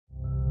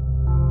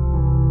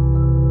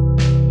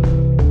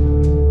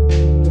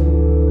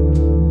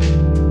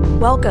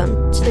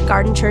Welcome to the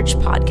Garden Church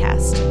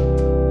Podcast.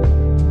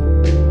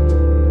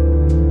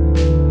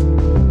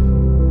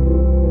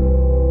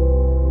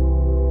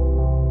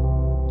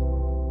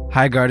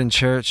 Hi, Garden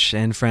Church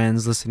and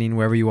friends listening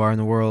wherever you are in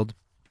the world.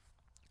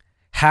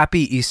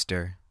 Happy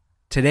Easter.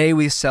 Today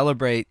we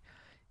celebrate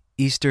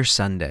Easter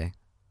Sunday.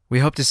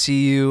 We hope to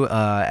see you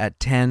at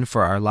 10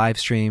 for our live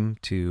stream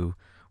to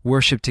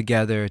worship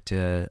together,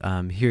 to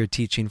hear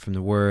teaching from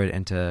the Word,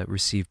 and to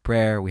receive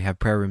prayer. We have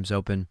prayer rooms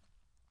open.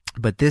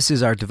 But this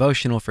is our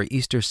devotional for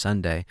Easter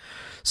Sunday.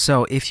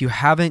 So if you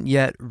haven't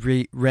yet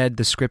read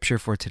the scripture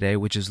for today,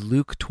 which is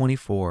Luke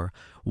 24,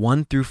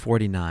 1 through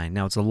 49.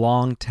 Now, it's a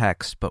long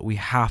text, but we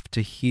have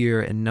to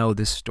hear and know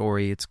this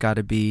story. It's got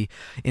to be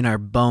in our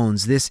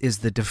bones. This is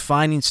the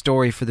defining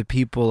story for the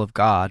people of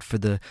God, for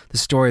the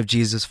story of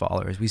Jesus'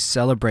 followers. We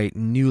celebrate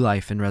new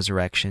life and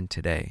resurrection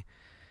today.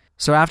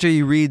 So after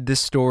you read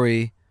this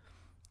story,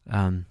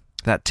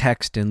 that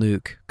text in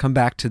Luke, come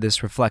back to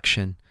this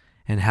reflection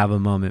and have a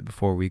moment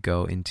before we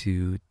go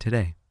into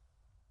today.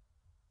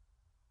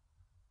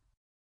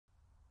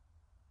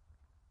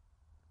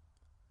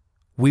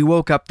 We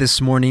woke up this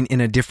morning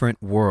in a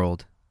different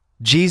world.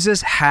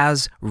 Jesus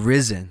has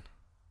risen.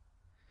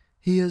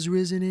 He has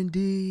risen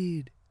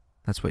indeed.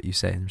 That's what you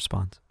say in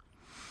response.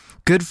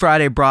 Good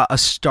Friday brought a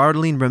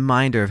startling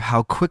reminder of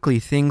how quickly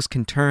things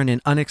can turn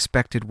in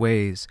unexpected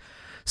ways,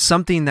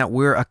 something that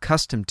we're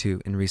accustomed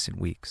to in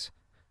recent weeks.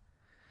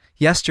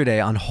 Yesterday,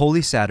 on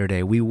Holy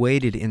Saturday, we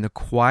waited in the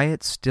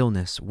quiet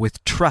stillness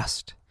with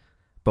trust,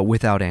 but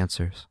without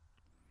answers.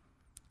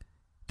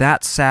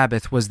 That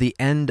Sabbath was the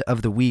end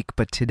of the week,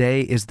 but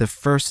today is the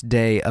first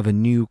day of a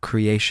new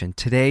creation.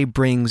 Today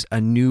brings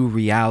a new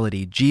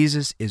reality.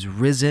 Jesus is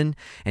risen,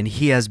 and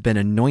he has been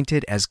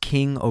anointed as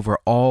king over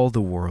all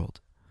the world.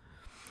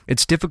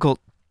 It's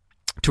difficult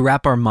to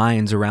wrap our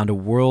minds around a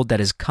world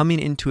that is coming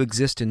into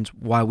existence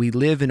while we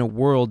live in a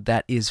world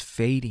that is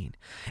fading.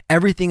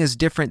 Everything is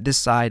different this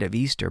side of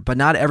Easter, but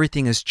not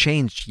everything has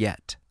changed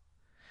yet.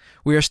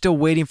 We are still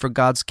waiting for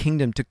God's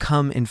kingdom to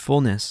come in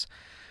fullness.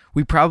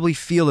 We probably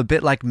feel a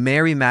bit like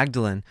Mary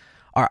Magdalene.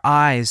 Our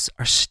eyes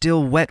are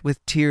still wet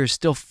with tears,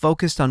 still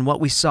focused on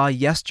what we saw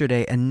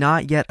yesterday and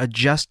not yet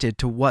adjusted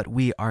to what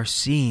we are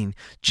seeing.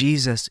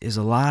 Jesus is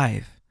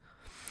alive.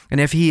 And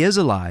if he is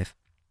alive,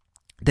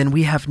 then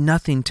we have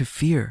nothing to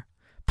fear.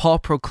 Paul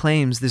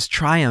proclaims this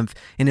triumph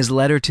in his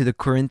letter to the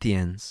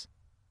Corinthians.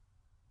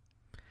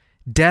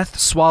 Death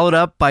swallowed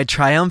up by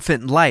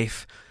triumphant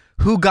life.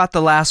 Who got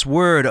the last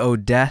word, O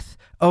death?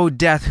 O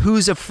death,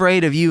 who's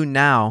afraid of you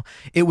now?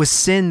 It was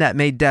sin that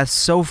made death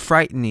so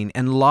frightening,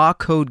 and law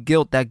code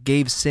guilt that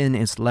gave sin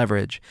its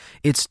leverage,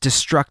 its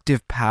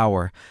destructive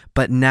power.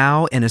 But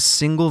now, in a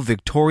single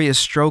victorious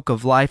stroke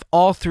of life,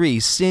 all three,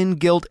 sin,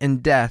 guilt,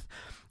 and death,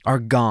 are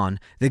gone,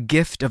 the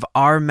gift of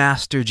our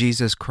Master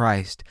Jesus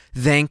Christ.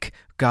 Thank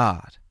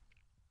God.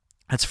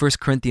 That's 1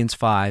 Corinthians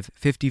 5,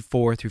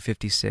 54 through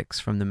 56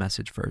 from the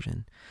Message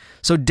version.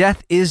 So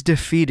death is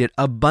defeated.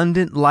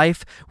 Abundant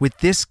life with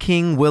this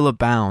King will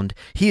abound.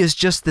 He is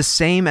just the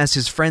same as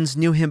his friends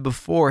knew him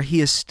before.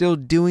 He is still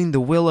doing the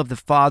will of the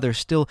Father,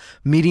 still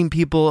meeting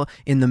people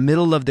in the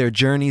middle of their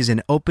journeys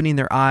and opening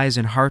their eyes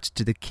and hearts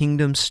to the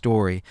kingdom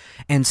story,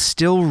 and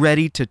still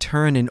ready to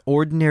turn an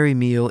ordinary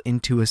meal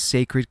into a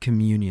sacred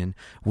communion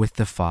with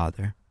the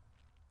Father.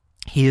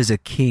 He is a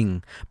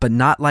king, but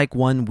not like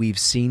one we've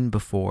seen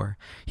before.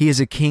 He is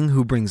a king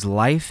who brings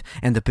life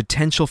and the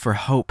potential for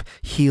hope,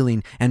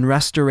 healing, and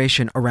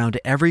restoration around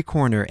every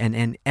corner and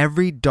in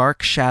every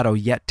dark shadow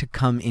yet to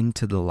come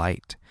into the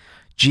light.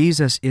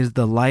 Jesus is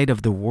the light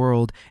of the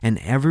world, and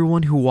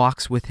everyone who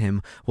walks with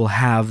him will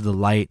have the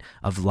light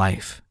of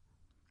life.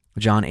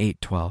 John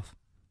 8:12.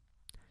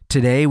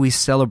 Today we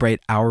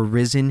celebrate our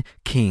risen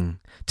King.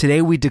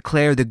 Today we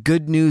declare the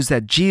good news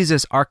that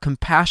Jesus, our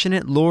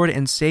compassionate Lord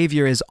and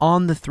Savior, is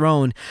on the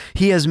throne.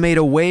 He has made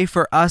a way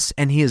for us,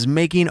 and he is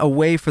making a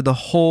way for the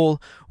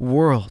whole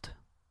world.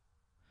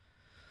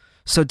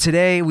 So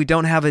today we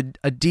don't have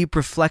a deep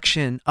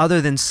reflection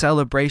other than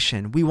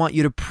celebration. We want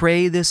you to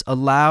pray this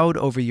aloud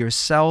over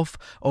yourself,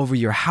 over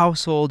your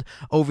household,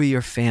 over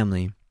your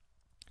family.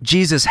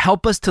 Jesus,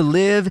 help us to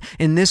live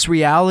in this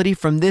reality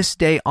from this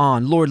day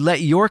on. Lord, let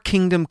your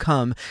kingdom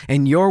come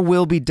and your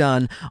will be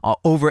done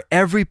over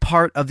every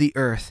part of the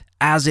earth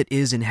as it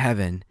is in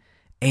heaven.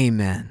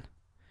 Amen.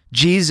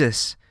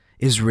 Jesus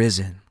is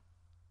risen.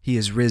 He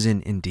is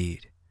risen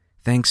indeed.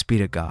 Thanks be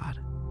to God.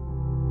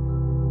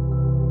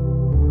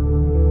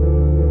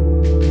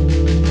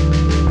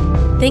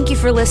 Thank you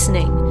for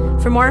listening.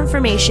 For more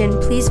information,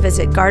 please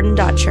visit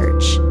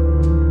garden.church.